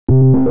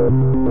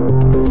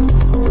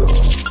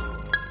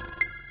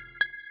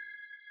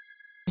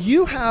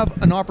You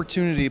have an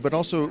opportunity, but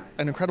also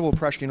an incredible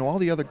pressure. You know, all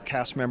the other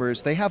cast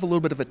members, they have a little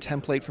bit of a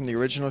template from the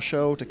original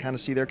show to kind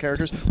of see their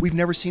characters. We've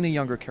never seen a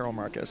younger Carol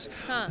Marcus.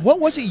 What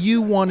was it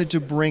you wanted to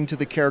bring to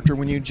the character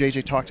when you and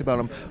JJ talked about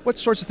him? What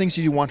sorts of things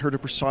did you want her to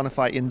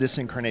personify in this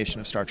incarnation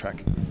of Star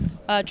Trek?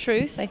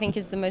 Truth, I think,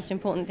 is the most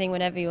important thing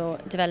whenever you're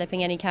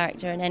developing any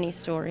character in any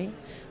story.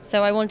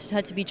 So I wanted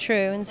her to be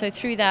true, and so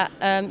through that,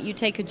 you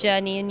take a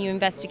journey and you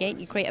investigate,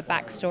 you create a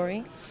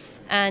backstory,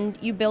 and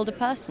you build a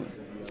person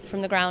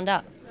from the ground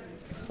up,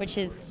 which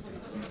is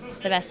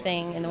the best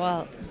thing in the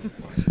world.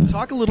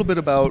 Talk a little bit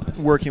about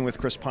working with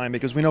Chris Pine,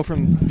 because we know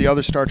from the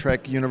other Star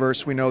Trek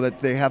universe, we know that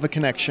they have a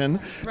connection.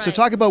 Right. So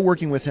talk about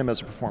working with him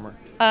as a performer.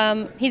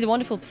 He's a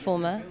wonderful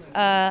performer.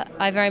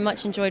 I very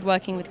much enjoyed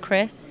working with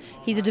Chris.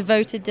 He's a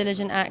devoted,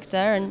 diligent actor,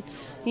 and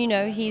you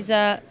know, he's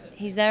there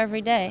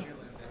every day.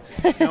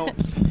 Now,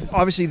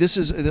 obviously, this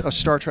is a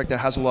Star Trek that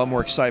has a lot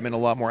more excitement, a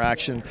lot more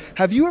action.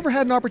 Have you ever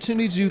had an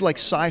opportunity to do like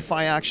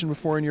sci-fi action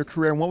before in your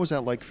career, and what was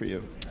that like for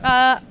you?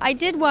 I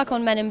did work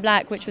on Men in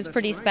Black, which was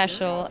pretty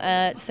special.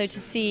 So to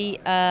see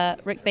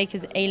Rick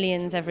Baker's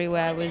aliens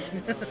everywhere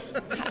was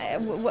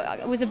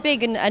a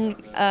big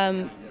and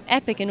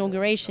epic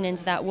inauguration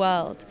into that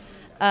world.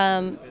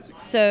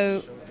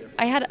 So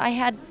I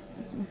had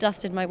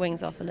dusted my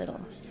wings off a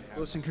little.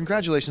 Listen,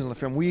 congratulations on the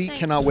film. We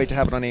cannot wait to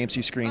have it on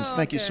AMC screens.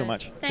 Thank you so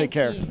much. Take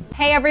care.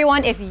 Hey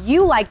everyone, if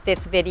you liked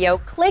this video,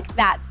 click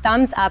that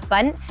thumbs up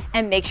button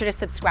and make sure to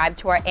subscribe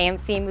to our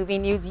AMC Movie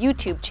News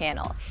YouTube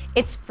channel.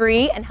 It's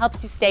free and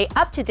helps you stay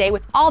up to date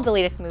with all the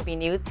latest movie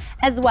news,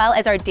 as well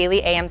as our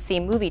daily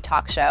AMC movie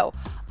talk show.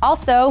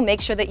 Also,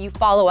 make sure that you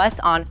follow us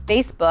on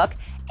Facebook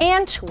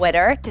and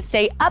Twitter to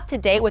stay up to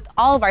date with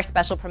all of our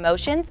special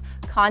promotions,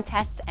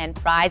 contests, and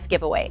prize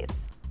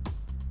giveaways.